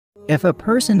If a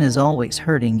person is always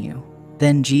hurting you,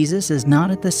 then Jesus is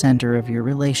not at the center of your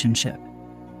relationship.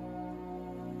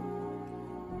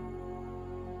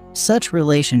 Such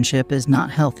relationship is not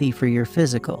healthy for your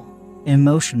physical,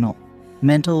 emotional,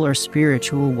 mental, or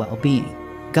spiritual well-being.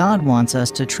 God wants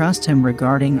us to trust Him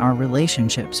regarding our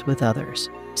relationships with others.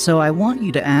 So I want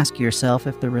you to ask yourself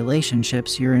if the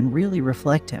relationships you're in really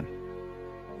reflect Him.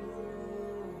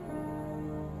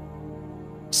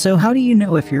 So how do you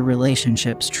know if your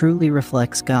relationships truly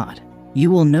reflects God? You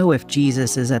will know if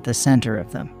Jesus is at the center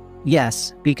of them.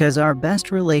 Yes, because our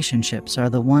best relationships are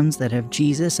the ones that have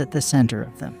Jesus at the center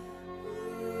of them.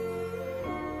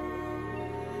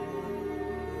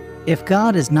 If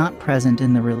God is not present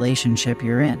in the relationship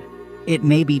you're in, it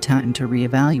may be time to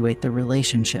reevaluate the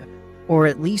relationship, or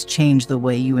at least change the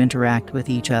way you interact with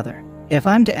each other. If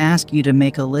I'm to ask you to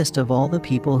make a list of all the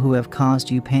people who have caused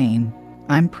you pain,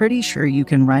 I'm pretty sure you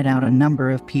can write out a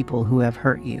number of people who have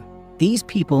hurt you. These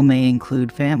people may include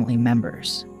family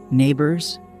members,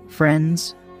 neighbors,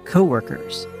 friends,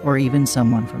 co-workers, or even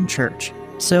someone from church.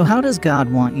 So how does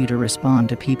God want you to respond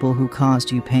to people who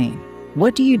caused you pain?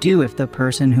 What do you do if the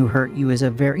person who hurt you is a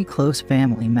very close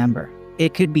family member?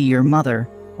 It could be your mother,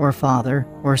 or father,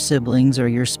 or siblings, or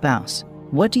your spouse.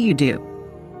 What do you do?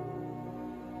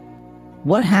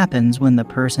 What happens when the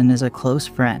person is a close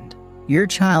friend, your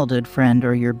childhood friend,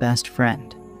 or your best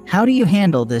friend? How do you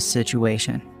handle this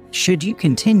situation? Should you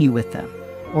continue with them,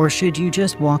 or should you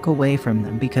just walk away from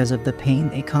them because of the pain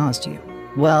they caused you?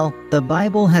 Well, the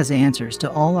Bible has answers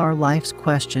to all our life's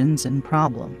questions and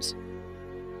problems.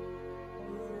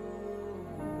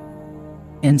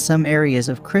 In some areas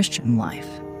of Christian life,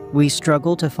 we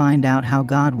struggle to find out how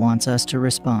God wants us to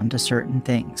respond to certain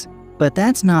things. But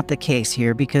that's not the case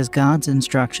here because God's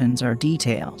instructions are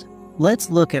detailed. Let's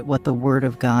look at what the Word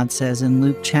of God says in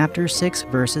Luke chapter 6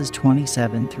 verses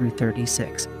 27 through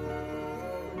 36.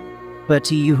 But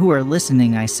to you who are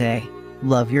listening I say,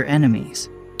 love your enemies,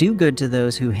 do good to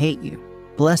those who hate you,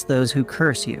 bless those who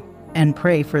curse you, and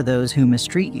pray for those who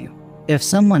mistreat you. If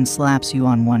someone slaps you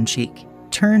on one cheek,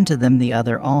 turn to them the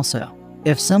other also.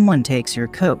 If someone takes your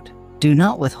coat, do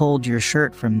not withhold your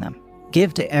shirt from them.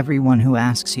 Give to everyone who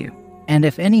asks you. And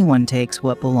if anyone takes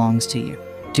what belongs to you,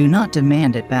 do not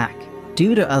demand it back.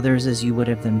 Do to others as you would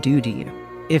have them do to you.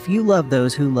 If you love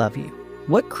those who love you,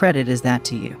 what credit is that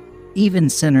to you? Even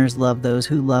sinners love those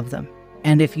who love them.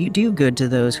 And if you do good to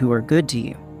those who are good to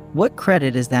you, what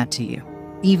credit is that to you?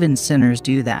 Even sinners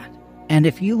do that. And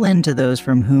if you lend to those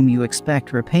from whom you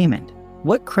expect repayment,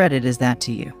 what credit is that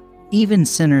to you? Even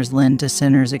sinners lend to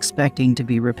sinners expecting to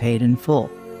be repaid in full.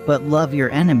 But love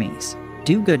your enemies,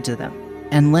 do good to them,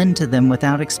 and lend to them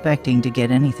without expecting to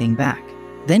get anything back.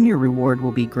 Then your reward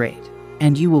will be great,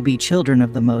 and you will be children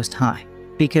of the Most High,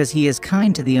 because He is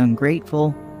kind to the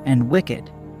ungrateful and wicked.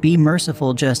 Be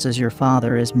merciful just as your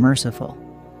Father is merciful.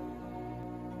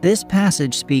 This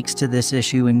passage speaks to this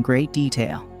issue in great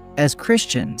detail. As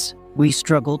Christians, we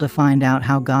struggle to find out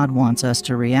how God wants us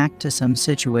to react to some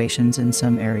situations in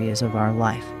some areas of our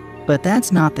life. But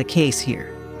that's not the case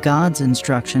here. God's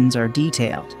instructions are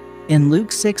detailed. In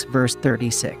Luke 6 verse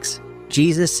 36,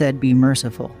 Jesus said, be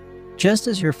merciful, just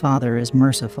as your Father is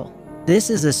merciful. This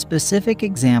is a specific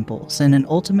example and an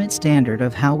ultimate standard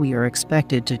of how we are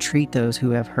expected to treat those who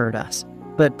have hurt us.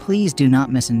 But please do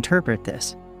not misinterpret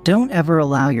this. Don't ever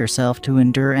allow yourself to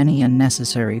endure any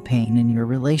unnecessary pain in your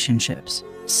relationships.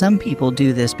 Some people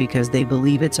do this because they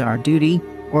believe it's our duty,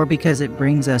 or because it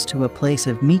brings us to a place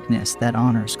of meekness that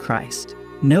honors Christ.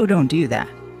 No, don't do that.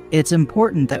 It's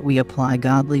important that we apply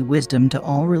godly wisdom to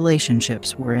all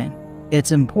relationships we're in.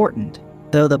 It's important,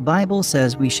 though the Bible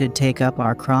says we should take up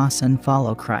our cross and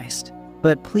follow Christ.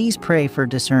 But please pray for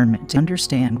discernment to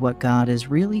understand what God is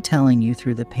really telling you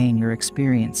through the pain you're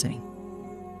experiencing.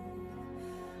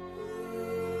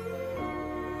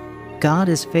 God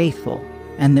is faithful,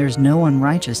 and there's no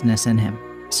unrighteousness in Him.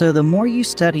 So the more you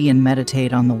study and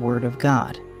meditate on the Word of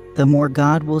God, the more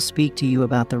God will speak to you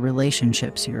about the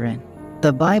relationships you're in.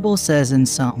 The Bible says in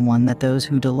Psalm 1 that those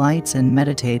who delights and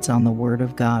meditates on the Word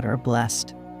of God are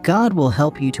blessed. God will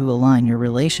help you to align your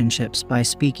relationships by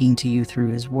speaking to you through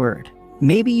His Word.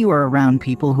 Maybe you are around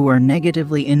people who are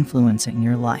negatively influencing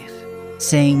your life,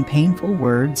 saying painful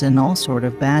words and all sort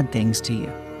of bad things to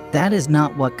you. That is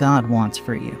not what God wants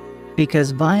for you,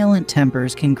 because violent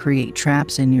tempers can create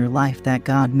traps in your life that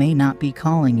God may not be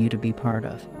calling you to be part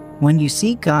of. When you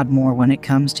seek God more when it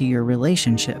comes to your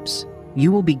relationships,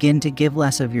 you will begin to give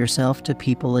less of yourself to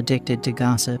people addicted to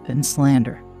gossip and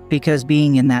slander, because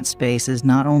being in that space is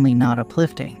not only not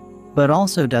uplifting, but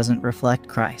also doesn't reflect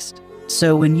Christ.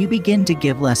 So when you begin to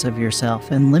give less of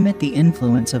yourself and limit the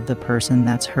influence of the person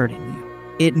that's hurting you,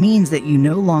 It means that you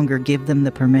no longer give them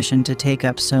the permission to take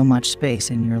up so much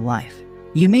space in your life.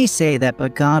 You may say that,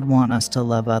 but God wants us to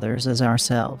love others as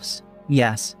ourselves.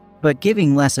 Yes, but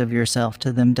giving less of yourself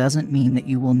to them doesn't mean that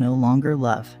you will no longer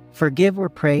love, forgive, or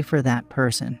pray for that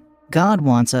person. God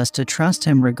wants us to trust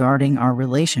Him regarding our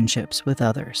relationships with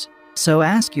others. So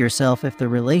ask yourself if the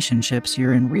relationships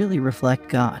you're in really reflect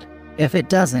God. If it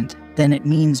doesn't, then it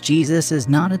means Jesus is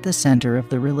not at the center of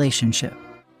the relationship.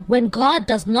 When God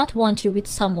does not want you with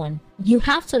someone, you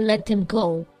have to let them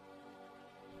go.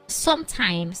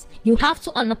 Sometimes, you have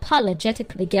to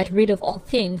unapologetically get rid of all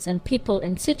things and people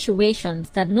and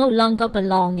situations that no longer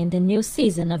belong in the new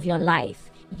season of your life.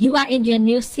 You are in your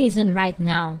new season right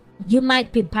now. You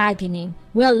might be bargaining,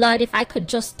 well, Lord, if I could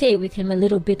just stay with him a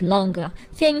little bit longer,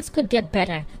 things could get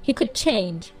better, he could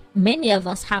change. Many of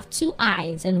us have two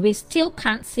eyes and we still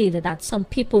can't see that some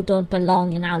people don't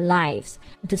belong in our lives,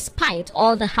 despite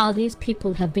all how these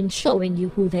people have been showing you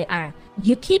who they are.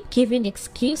 You keep giving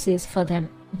excuses for them.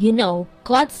 You know,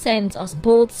 God sends us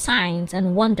bold signs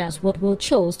and wonders what we'll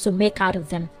choose to make out of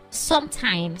them.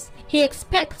 Sometimes, He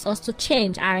expects us to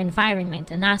change our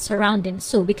environment and our surroundings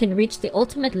so we can reach the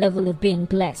ultimate level of being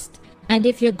blessed. And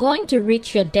if you're going to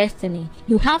reach your destiny,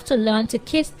 you have to learn to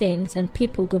kiss things and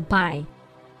people goodbye.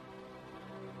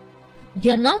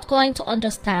 You're not going to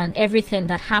understand everything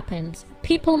that happens.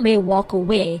 People may walk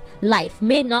away. Life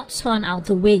may not turn out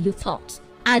the way you thought.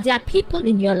 Are there people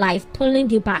in your life pulling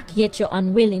you back, yet you're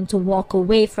unwilling to walk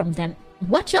away from them?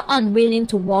 What you're unwilling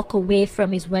to walk away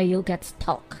from is where you'll get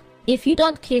stuck. If you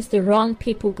don't kiss the wrong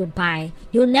people goodbye,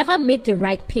 you'll never meet the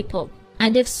right people.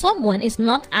 And if someone is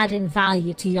not adding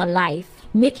value to your life,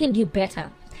 making you better,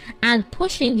 and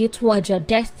pushing you towards your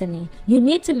destiny, you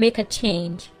need to make a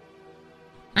change.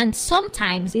 And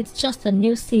sometimes it's just a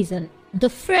new season. The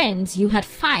friends you had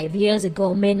 5 years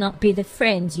ago may not be the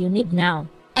friends you need now.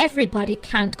 Everybody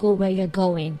can't go where you're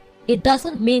going. It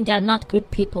doesn't mean they're not good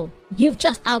people. You've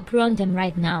just outgrown them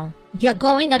right now. You're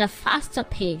going at a faster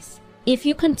pace. If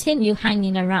you continue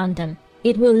hanging around them,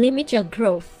 it will limit your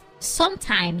growth.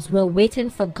 Sometimes we're waiting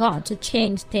for God to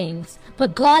change things,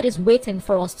 but God is waiting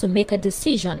for us to make a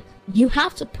decision. You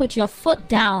have to put your foot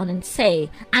down and say,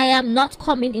 I am not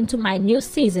coming into my new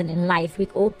season in life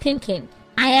with old thinking.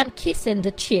 I am kissing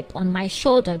the chip on my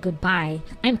shoulder goodbye.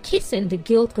 I'm kissing the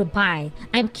guilt goodbye.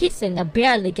 I'm kissing a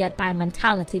barely get by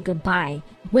mentality goodbye.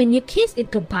 When you kiss it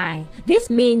goodbye, this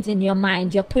means in your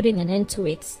mind you're putting an end to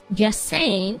it. You're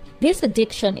saying, this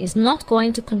addiction is not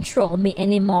going to control me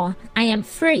anymore. I am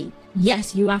free.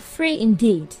 Yes, you are free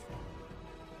indeed.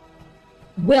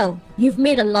 Well, you've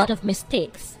made a lot of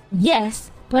mistakes.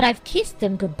 Yes, but I've kissed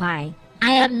them goodbye.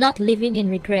 I am not living in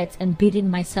regrets and beating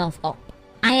myself up.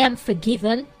 I am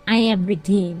forgiven, I am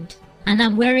redeemed, and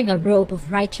I'm wearing a robe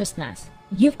of righteousness.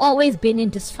 You've always been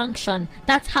in dysfunction.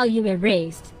 That's how you were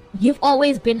raised. You've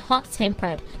always been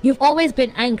hot-tempered. You've always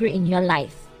been angry in your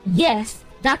life. Yes,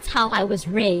 that's how I was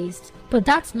raised, but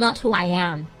that's not who I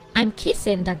am. I'm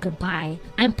kissing that goodbye.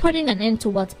 I'm putting an end to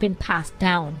what's been passed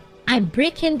down. I'm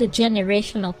breaking the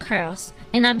generational curse,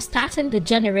 and I'm starting the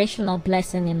generational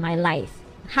blessing in my life.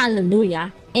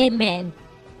 Hallelujah. Amen.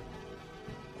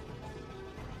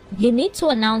 You need to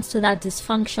announce to that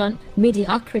dysfunction,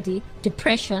 mediocrity,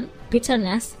 depression,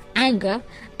 bitterness, anger,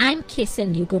 I'm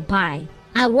kissing you goodbye.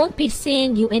 I won't be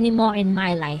seeing you anymore in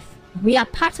my life. We are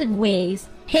parting ways.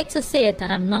 Hate to say it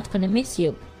that I'm not going to miss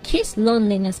you. Kiss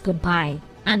loneliness goodbye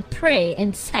and pray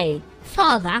and say,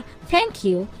 Father, thank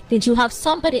you that you have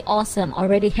somebody awesome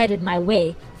already headed my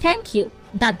way. Thank you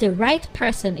that the right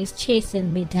person is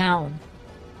chasing me down.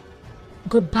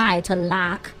 Goodbye to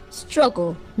lack,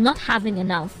 struggle, not having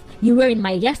enough. You were in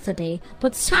my yesterday,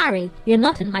 but sorry, you're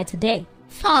not in my today.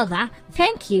 Father,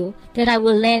 thank you that I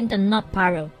will lend and not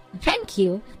borrow. Thank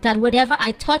you that whatever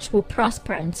I touch will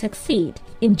prosper and succeed.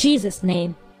 In Jesus'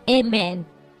 name, amen.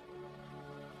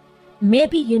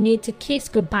 Maybe you need to kiss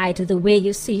goodbye to the way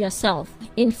you see yourself.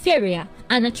 Inferior,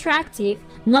 unattractive,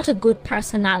 not a good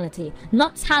personality,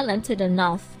 not talented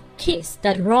enough. Kiss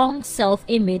that wrong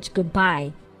self-image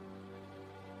goodbye.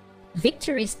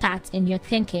 Victory starts in your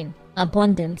thinking.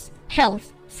 Abundance,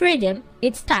 health, freedom,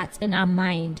 it starts in our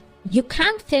mind. You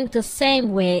can't think the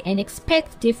same way and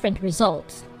expect different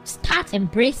results. Start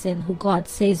embracing who God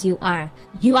says you are.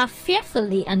 You are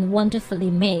fearfully and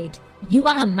wonderfully made. You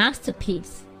are a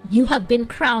masterpiece. You have been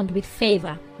crowned with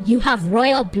favor. You have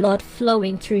royal blood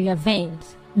flowing through your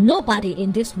veins. Nobody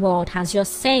in this world has your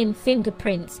same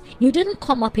fingerprints. You didn't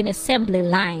come up in assembly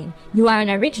line. You are an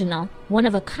original, one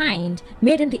of a kind,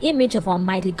 made in the image of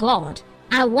Almighty God.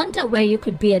 I wonder where you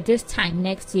could be at this time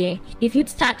next year if you'd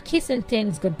start kissing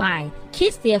things goodbye.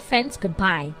 Kiss the offense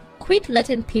goodbye. Quit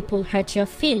letting people hurt your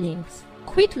feelings.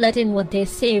 Quit letting what they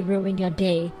say ruin your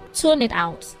day. Tune it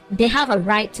out. They have a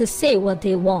right to say what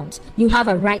they want. You have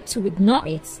a right to ignore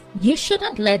it. You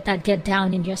shouldn't let that get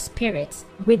down in your spirit.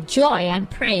 With joy, I'm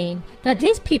praying that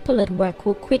these people at work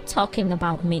will quit talking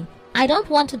about me. I don't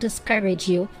want to discourage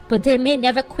you, but they may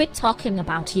never quit talking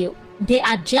about you. They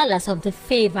are jealous of the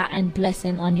favor and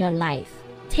blessing on your life.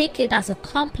 Take it as a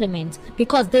compliment,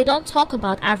 because they don't talk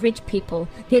about average people.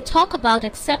 They talk about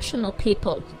exceptional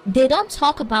people. They don't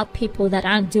talk about people that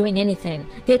aren't doing anything.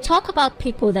 They talk about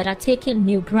people that are taking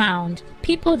new ground,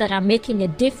 people that are making a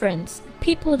difference,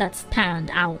 people that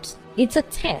stand out. It's a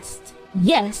test.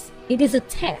 Yes, it is a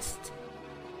test.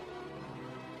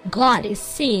 God is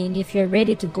seeing if you're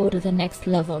ready to go to the next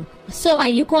level. So are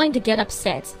you going to get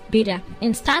upset, bitter,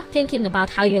 and start thinking about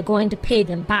how you're going to pay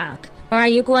them back? Or are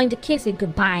you going to kiss it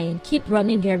goodbye and keep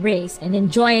running your race and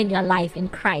enjoying your life in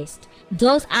Christ?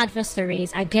 Those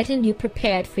adversaries are getting you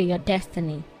prepared for your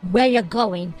destiny. Where you're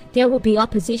going, there will be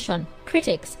opposition,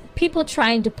 critics, people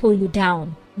trying to pull you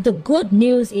down. The good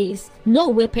news is, no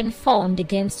weapon formed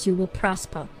against you will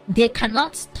prosper. They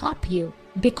cannot stop you,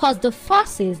 because the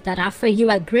forces that are for you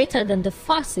are greater than the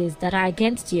forces that are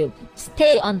against you.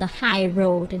 Stay on the high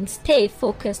road and stay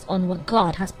focused on what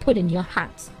God has put in your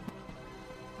heart.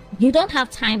 You don't have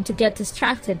time to get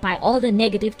distracted by all the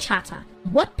negative chatter.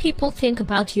 What people think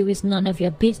about you is none of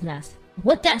your business.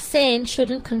 What they're saying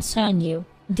shouldn't concern you.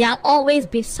 There'll always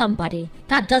be somebody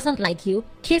that doesn't like you.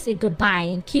 Kiss it goodbye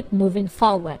and keep moving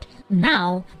forward.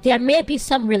 Now, there may be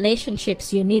some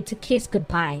relationships you need to kiss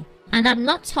goodbye. And I'm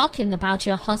not talking about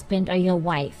your husband or your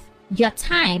wife. Your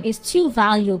time is too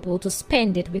valuable to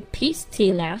spend it with peace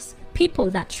stealers,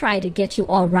 people that try to get you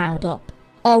all riled up.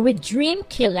 Or with dream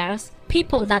killers,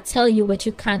 people that tell you what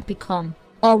you can't become.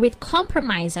 Or with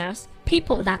compromisers,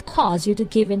 people that cause you to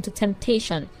give in to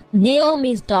temptation.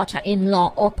 Naomi's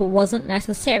daughter-in-law Orpah wasn't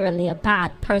necessarily a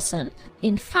bad person.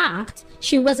 In fact,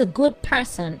 she was a good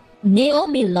person.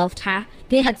 Naomi loved her.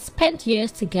 They had spent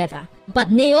years together.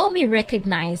 But Naomi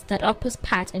recognized that Orpah's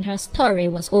part in her story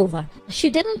was over. She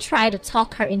didn't try to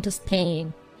talk her into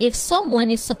staying. If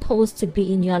someone is supposed to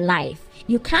be in your life,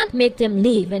 you can't make them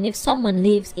leave, and if someone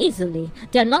leaves easily,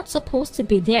 they're not supposed to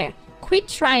be there. Quit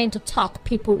trying to talk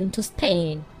people into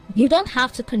staying. You don't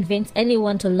have to convince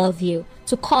anyone to love you,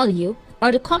 to call you,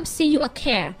 or to come see you or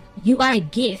care. You are a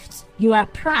gift. You are a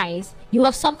prize. You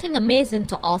have something amazing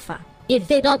to offer. If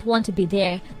they don't want to be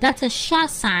there, that's a sure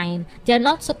sign they're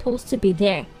not supposed to be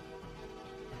there.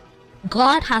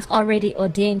 God has already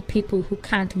ordained people who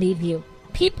can't leave you.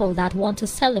 People that want to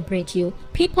celebrate you,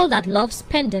 people that love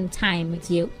spending time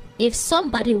with you. If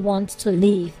somebody wants to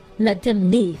leave, let them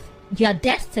leave. Your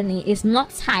destiny is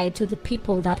not tied to the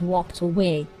people that walked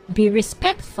away. Be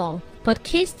respectful, but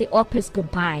kiss the Orpahs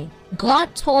goodbye.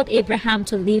 God told Abraham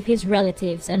to leave his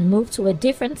relatives and move to a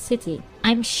different city.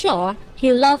 I'm sure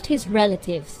he loved his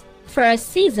relatives. For a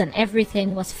season,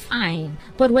 everything was fine,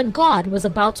 but when God was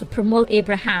about to promote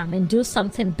Abraham and do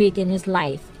something big in his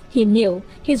life, he knew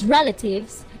his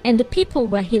relatives and the people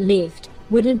where he lived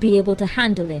wouldn't be able to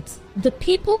handle it. The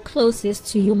people closest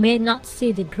to you may not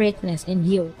see the greatness in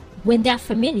you. When they're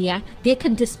familiar, they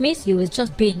can dismiss you as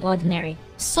just being ordinary.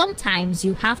 Sometimes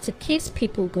you have to kiss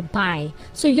people goodbye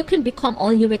so you can become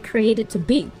all you were created to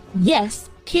be. Yes,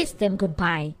 kiss them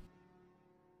goodbye.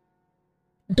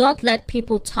 Don't let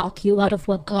people talk you out of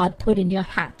what God put in your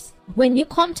heart. When you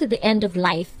come to the end of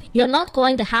life, you're not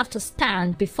going to have to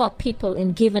stand before people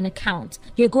and give an account.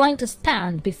 You're going to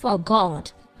stand before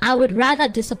God. I would rather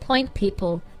disappoint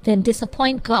people than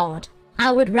disappoint God.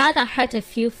 I would rather hurt a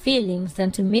few feelings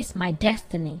than to miss my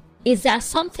destiny. Is there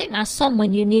something or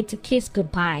someone you need to kiss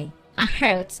goodbye? A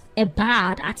hurt, a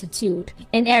bad attitude,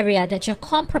 an area that you're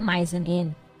compromising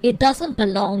in. It doesn't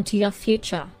belong to your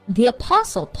future. The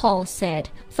Apostle Paul said,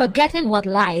 forgetting what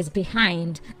lies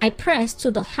behind, I press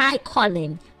to the high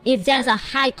calling. If there's a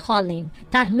high calling,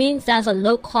 that means there's a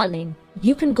low calling.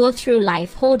 You can go through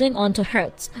life holding on to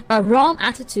hurts or wrong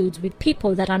attitudes with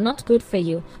people that are not good for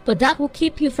you, but that will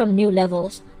keep you from new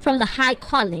levels, from the high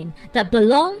calling that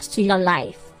belongs to your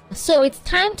life. So it's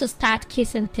time to start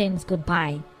kissing things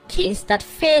goodbye. Kiss that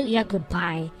failure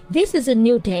goodbye. This is a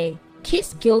new day.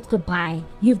 Kiss guilt goodbye.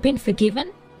 You've been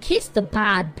forgiven. Kiss the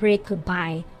bad break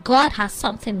goodbye. God has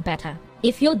something better.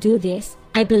 If you'll do this,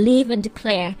 I believe and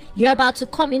declare you're about to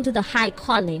come into the high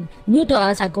calling. New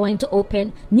doors are going to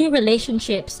open, new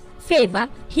relationships, favor,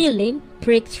 healing,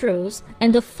 breakthroughs,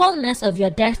 and the fullness of your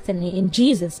destiny in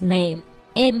Jesus' name.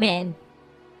 Amen.